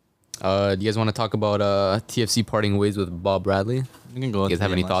 Do you guys want to talk about TFC parting ways with Bob Bradley? You can go. You guys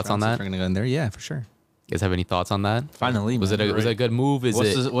have any thoughts on that? We're gonna go in there. Yeah, for sure. You guys have any thoughts on that? Finally, Was it man. a good move? Is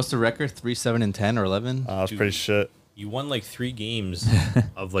it? What's the record? 3, 7, and 10 or 11? It's pretty shit. You won like 3 games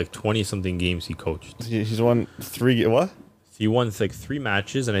of like 20 something games he coached. He's won 3. What? He won like 3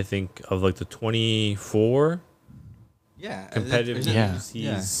 matches, and I think of like the 24 Yeah, competitive Yeah.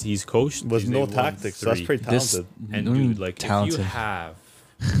 games he's coached With they no won tactics. That's 3. pretty talented. And Mm, dude, like talented. if you have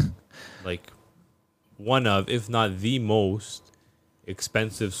like one of, if not the most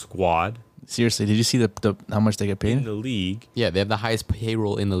expensive squad Seriously, did you see the how much they get in paid? the league, Yeah, they have the highest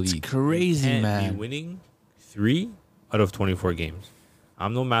payroll in the It's league. crazy, and be man. winning 3 out of 24 games.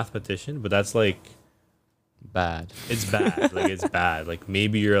 I'm no mathematician, but that's like Bad. it's bad. Like it's bad. Like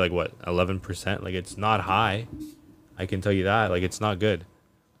maybe you're like what 11%. Like it's not high. I can tell you that. Like it's not good.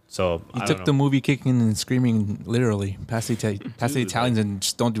 So You I took don't the know. movie kicking and screaming literally past the Dude, Italians and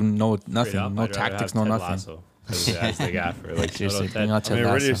just don't do nothing, Straight up, no I'd rather tactics, have no Ted nothing. Lasso, 'cause that's the gaffer. Like Seriously, shout out bring Ted. out I Ted mean, I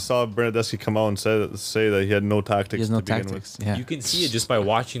already Lasso. saw Bernadeschi come out and say that he had no tactics He has no to begin tactics. with. Yeah. You can see it just by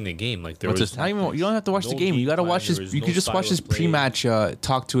watching the game. Like there What's was his Not even, you don't have to watch the No game. You got to game watch plan, his. there was You no could just watch style his of play. pre-match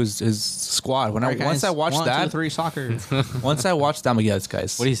talk to his squad. Once I watched 1, that, 2, 3, soccer. once I watched that, I'm like, yeah, this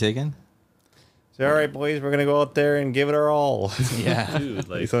guy's. What do you say again? Say, all right, boys, we're gonna go out there and give it our all. Yeah. Dude,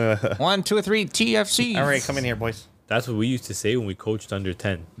 like Something like that. 1, 2, 3, TFC. All right, come in here, boys. that's what we used to say when we coached under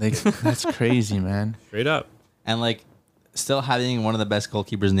 10. Like, that's crazy, man. Straight up. And like, still having one of the best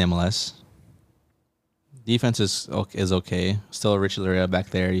goalkeepers in the MLS. Defense is okay. Still Richie Larea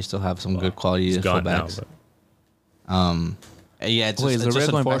back there. You still have some good quality He's gone now. fullbacks. But Yeah, it's Wait, just, is it's Larea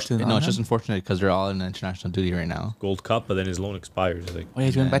just going back unfortunate. to No, it's just Nottingham? unfortunate because they're all in international duty right now. Gold Cup, but then his loan expires. Like Oh, yeah,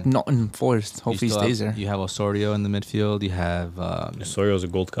 he's going back to Nottingham Forest. You Hopefully he still stays have, there. You have Osorio in the midfield. You have Sorio's a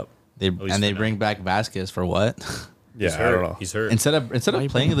Gold Cup. they least and they for bring now. back Vasquez for what? Yeah, He's I hurt. don't know. He's hurt. instead of Why are you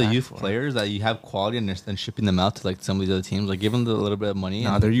playing the bringing him youth back for? players that you have quality and then shipping them out to like some of these other teams, like give them a little bit of money.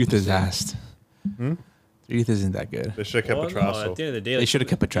 Nah, and- their youth is ass. Their youth isn't that good. They should have kept Well, no, Petrasso. at the end of the day, They like, should have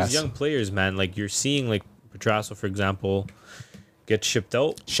kept Petrasso. these young players, man. Like you're seeing, like Petrasso, for example, get shipped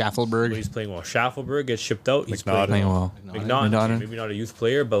out. But Schaffelberg. he's playing well. Schaffelberg gets shipped out. He's McNaughton. Playing playing well. McNaughton, McNaughton. maybe not a youth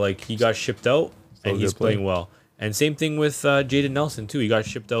player, but like he got shipped out Still and a he's good player. playing well. And same thing with Jaden Nelson too. He got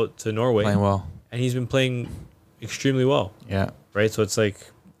shipped out to Norway Playing well. and he's been playing extremely well. Yeah. Right, so it's like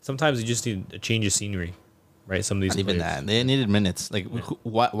sometimes you just need a change of scenery. Right, some of these Not even players. that. They needed minutes. Like,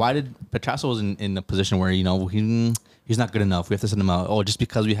 why did Petrasso was in a position where he's not good enough. We have to send him out. Oh, just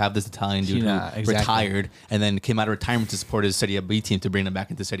because we have this Italian dude Yeah, who exactly. retired and then came out of retirement to support his Serie B team to bring him back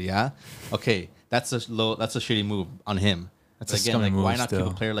into Serie A. Okay, that's a shitty move on him. That's a Again, scummy like why move not keep still.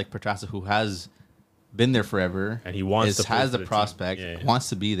 a player like Petrasso who has been there forever And he wants to play has for the the team. prospect, Yeah, yeah. wants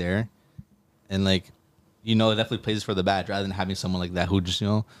to be there, and like. Definitely plays for the badge rather than having someone like that who just,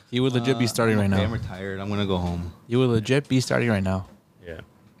 He would legit be starting right okay, I'm now. retired. I'm gonna go home. He would legit be starting right now. Yeah.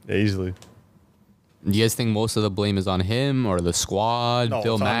 Yeah, easily. Do you guys think most of the blame is on him or the squad? No,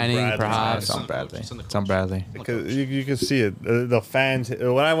 Bill it's on Manning, Bradley. perhaps? It's on Bradley. It's on the It's on coach. Bradley. Because you can see it. The fans.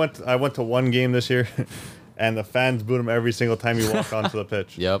 When I went to one game this year, and the fans booed him every single time he walked onto the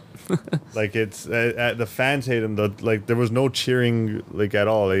pitch. Yep. Like it's the fans hate him. Like there was no cheering like at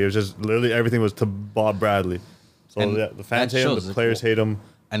all. Like, it was just literally everything was to Bob Bradley. So And the fans that hate him. shows, The like, players hate him.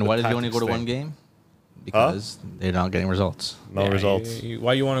 And the why did you only go to tactics one stink. game? Because they're not getting results. No Yeah, results.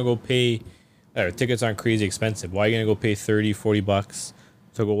 Why you want to go pay? Tickets aren't crazy expensive. Why are you gonna go pay $30-$40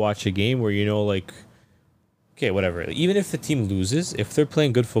 to go watch a game where like, okay, whatever. Even if the team loses, if they're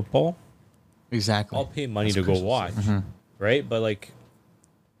playing good football, Exactly. I'll pay money to go watch, right? But like,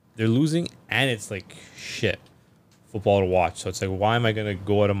 they're losing and it's like shit football to watch. So it's like, why am I gonna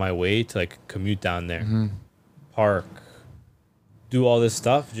go out of my way to like commute down there, park, do all this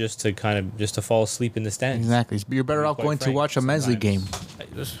stuff just to fall asleep in the stands? Exactly. You're better off Quite going to frank, watch a men's league game.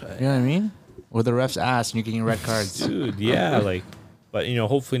 sometimes. You know what I mean? Where the refs ass and you're getting red cards. Dude, yeah, like, but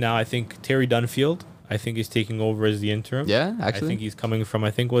hopefully now I think Terry Dunfield, I think is taking over as the interim. Yeah, I actually. think he's coming from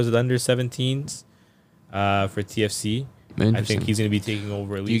was it under 17s, for TFC. I Interesting. think he's going to be taking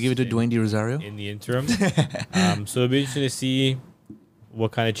over at least. Do you give it to Dwayne De Rosario? in the interim? So it'll be interesting to see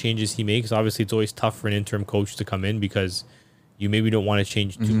what kind of changes he makes. Obviously, it's always tough for an interim coach to come in because you maybe don't want to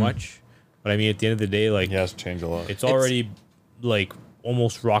change too much. But I mean, at the end of the day, like He has changed a lot. it's already like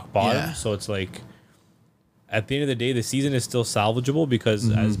almost rock bottom. Yeah. So it's like at the end of the day, the season is still salvageable because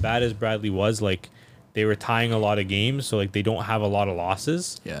as bad as Bradley was, like they were tying a lot of games, so like they don't have a lot of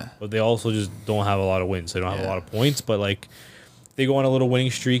losses. Yeah. But they also just don't have a lot of wins. They don't have a Yeah. lot of points. But like they go on a little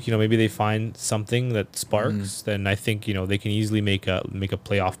winning streak, maybe they find something that sparks. Then I think they can easily make a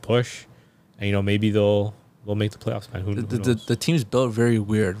playoff push, and maybe they'll make the playoffs. Man, who knows? The team's built very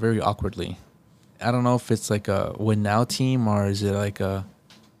weird, very awkwardly. I don't know if it's like a win now team or is it like a.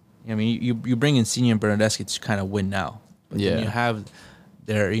 I mean, you bring in Senior and Bernadeschi to kind of win now, but then Yeah. you have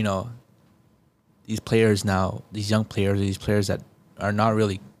their these players now, these young players, these players that are not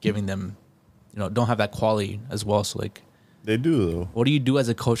really giving them, don't have that quality as well. So like, They do though. what do you do as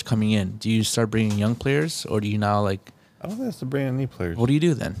a coach coming in? Do you start bringing young players or do you now like? I don't think that's to bring any players. What do you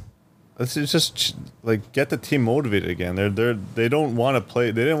do then? It's just like get the team motivated again. They don't want to play.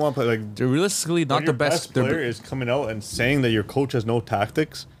 They didn't want to play like. They're realistically when not your the best. player is coming out and saying that your coach has no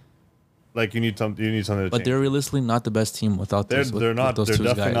tactics. Like you need something to But change. they're realistically not the best team without They're those. they're not. With those They're two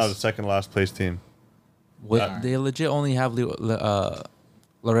definitely guys. not a second last place team. They legit only have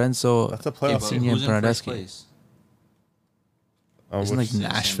Lorenzo, That's a playoff Insigne, and Bernadeschi. Isn't like St.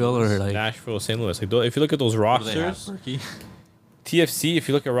 Nashville Louis. or like Nashville, St. Louis. Like if you look at those rosters, TFC. If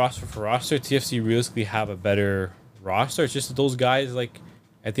you look at roster for roster, TFC realistically have a better roster. It's just that those guys, like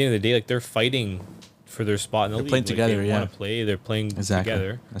at the end of the day, like they're fighting for their spot in the They're league. playing Like, together, They yeah. want to play. They're playing Exactly.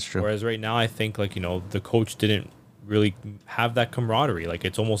 together. That's true. Whereas right now, I think like the coach didn't really have that camaraderie. Like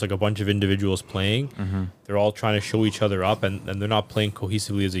it's almost like a bunch of individuals playing. Mm-hmm. They're all trying to show each other up, and they're not playing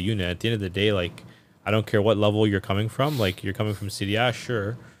cohesively as a unit. At the end of the day, like I don't care what level you're coming from. Like you're coming from City A,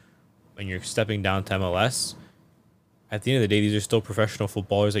 sure. and you're stepping down to MLS, at the end of the day, these are still professional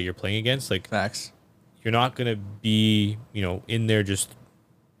footballers that you're playing against. Like, Facts. you're not gonna be, in there just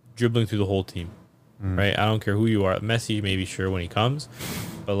dribbling through the whole team, right? I don't care who you are. Messi, maybe sure when he comes,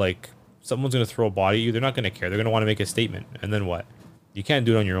 but like someone's gonna throw a body at you. They're not gonna care. They're gonna want to make a statement, and then what? You can't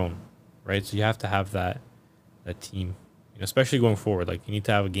do it on your own, right? So you have to have that team, especially going forward. Like you need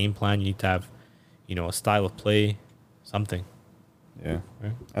to have a game plan. You need to have, a style of play, something. Yeah.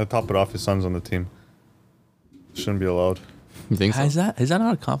 Right? And to top it off, his son's on the team. Shouldn't be allowed. You think so? Is that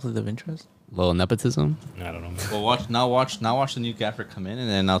not a conflict of interest? Little nepotism. I don't know. Man. Well, watch the new gaffer come in, and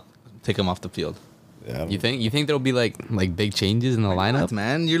then I'll take him off the field. Yeah. You think there'll be like big changes in the Why lineup? not,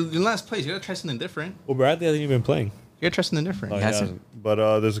 man? You're in last place. You gotta try something different. Well, Bradley hasn't even been playing. You gotta try something different. No, he hasn't. hasn't.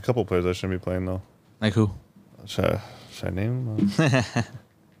 But there's a couple players that shouldn't be playing though. Like who? Should I name them?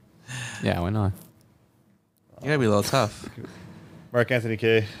 Yeah, why not? You gotta be a little tough. Mark Anthony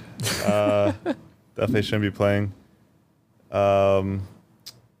K. Definitely shouldn't be playing.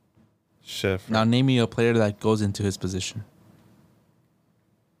 Shit. Now name me a player that goes into his position.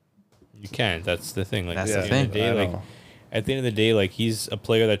 You can't. That's the thing. Like That's at the the end of thing. the I day, like know. at the end of the day, like he's a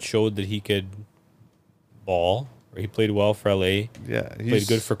player that showed that he could ball. Or he played well for LA. Yeah. Played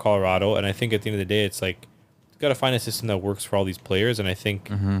good for Colorado, and I think at the end of the day, it's like you got to find a system that works for all these players. And I think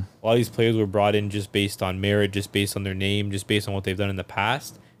a lot of these players were brought in just based on merit, just based on their name, just based on what they've done in the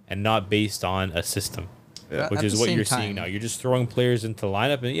past, and not based on a system. Yeah. Which At is the what same you're seeing time- now. You're just throwing players into the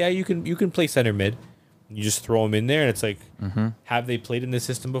lineup, and yeah, you can play center mid. You just throw them in there, and it's like, have they played in this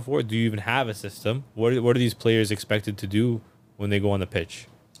system before? Do you even have a system? What are these players expected to do when they go on the pitch?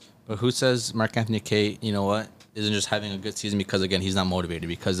 But who says Mark Anthony K, isn't just having a good season because, again, he's not motivated?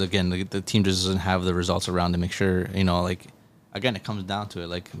 Because, again, the team just doesn't have the results around to make sure, again, it comes down to it.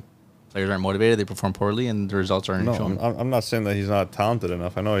 Like, players aren't motivated, they perform poorly, and the results aren't No, showing. I'm not saying that he's not talented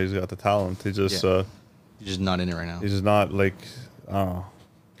enough. I know he's got the talent. He just Yeah. He's just not in it right now. he's just not like I don't know.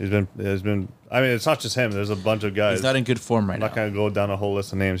 He's been. I mean, it's not just him. There's a bunch of guys. He's not in good form right I'm now. not gonna go down a whole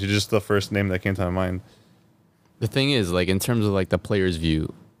list of names. He's just the first name that came to my mind. The thing is, like in terms of like the player's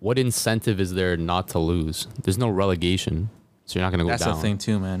view, what incentive is there not to lose? There's no relegation, so you're not gonna go That's down. the thing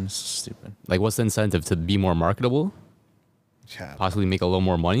too, man. It's stupid. Like, what's the incentive to be more marketable? Yeah. Possibly make a little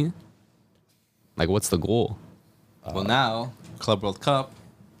more money. Like, what's the goal? Well, now, Club World Cup,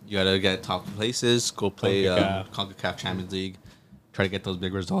 you got to get top places, go play CONCACAF Champions League, try to get those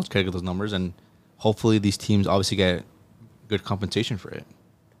big results, try to get those numbers, and hopefully these teams obviously get good compensation for it.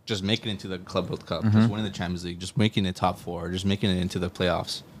 Just making it into the Club World Cup, just winning the Champions League, just making it top four, just making it into the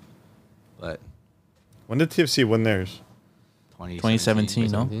playoffs. But When did TFC win theirs?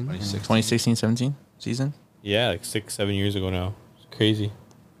 2017, no? 2016. 2016, 17 season Yeah, like 6-7 years ago now. It's crazy.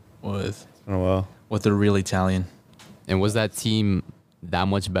 with It's been a while. the real Italian. And was that team that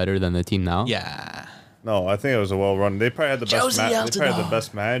much better than the team now? Yeah, No, I think it was a well run. They probably had the best. Josie They probably had Altidore. the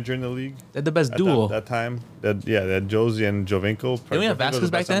best manager in the league they're the best at duo. that time. They had Josie and Jovinko. Didn't we have Jovinko was Vasquez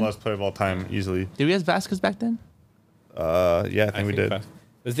the back best then? MLS player of all time, easily. Did we have Vasquez back then? Yeah, I think we did. fast.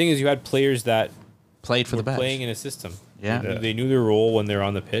 The thing is, you had players that Played for were the best. playing in a system. Yeah. Yeah. They knew their role when they're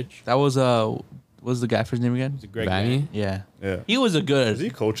on the pitch. That was what was the guy for his name again? It's a Greg Vanny? Yeah, Yeah. he was a Is good he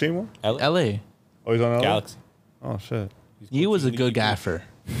coaching anymore? LA. Oh, he's on LA? Galaxy. Oh shit. He was a good gaffer.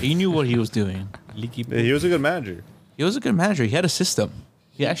 He knew what he was doing. Yeah, he was a good manager. He was a good manager. He had a system.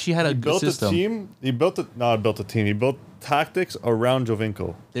 He actually had a good Built a system. team. He built a not built a team. He built tactics around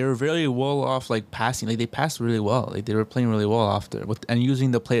Jovinko. They were very well off, like passing. Like they passed really well. Like they were playing really well after, and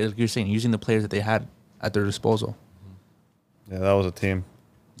using the players, like you're saying, using the players that they had at their disposal. Yeah, that was a team.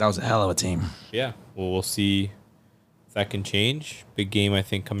 That was a hell of a team. Yeah. Well, we'll see if that can change. Big game, I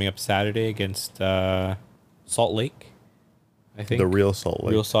think, coming up Saturday against Salt Lake. I think The real Salt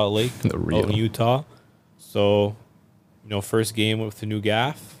Lake. Real Salt Lake, The real. out in Utah. So, first game with the new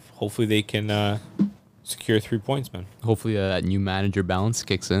gaff. Hopefully, they can secure 3 points, man. Hopefully that new manager balance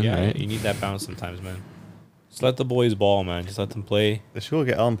kicks in, Yeah, right? you need that balance sometimes, man. Just let the boys ball, man. Just let them play. They should go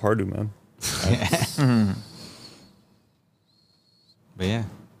get Alan Pardew, man. But yeah.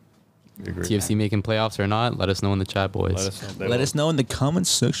 I agree. TFC making playoffs or not? Let us know in the chat, boys. Let us know. They Let will. us know in the comment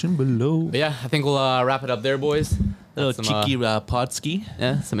section below. But yeah, I think we'll wrap it up there, boys. Little Had some, cheeky podski.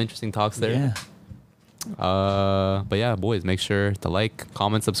 yeah, some interesting talks there. Yeah. But yeah, boys, make sure to like,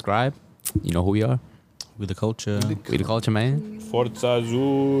 comment, subscribe. You know who we are. With the culture. We the culture, man. Forza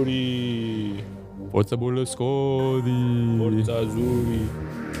Azzurri. Forza Burlesconi. Forza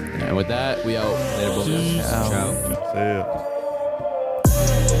Azzurri. And with that, we out. Later, boys. Ciao. Ciao. See ya.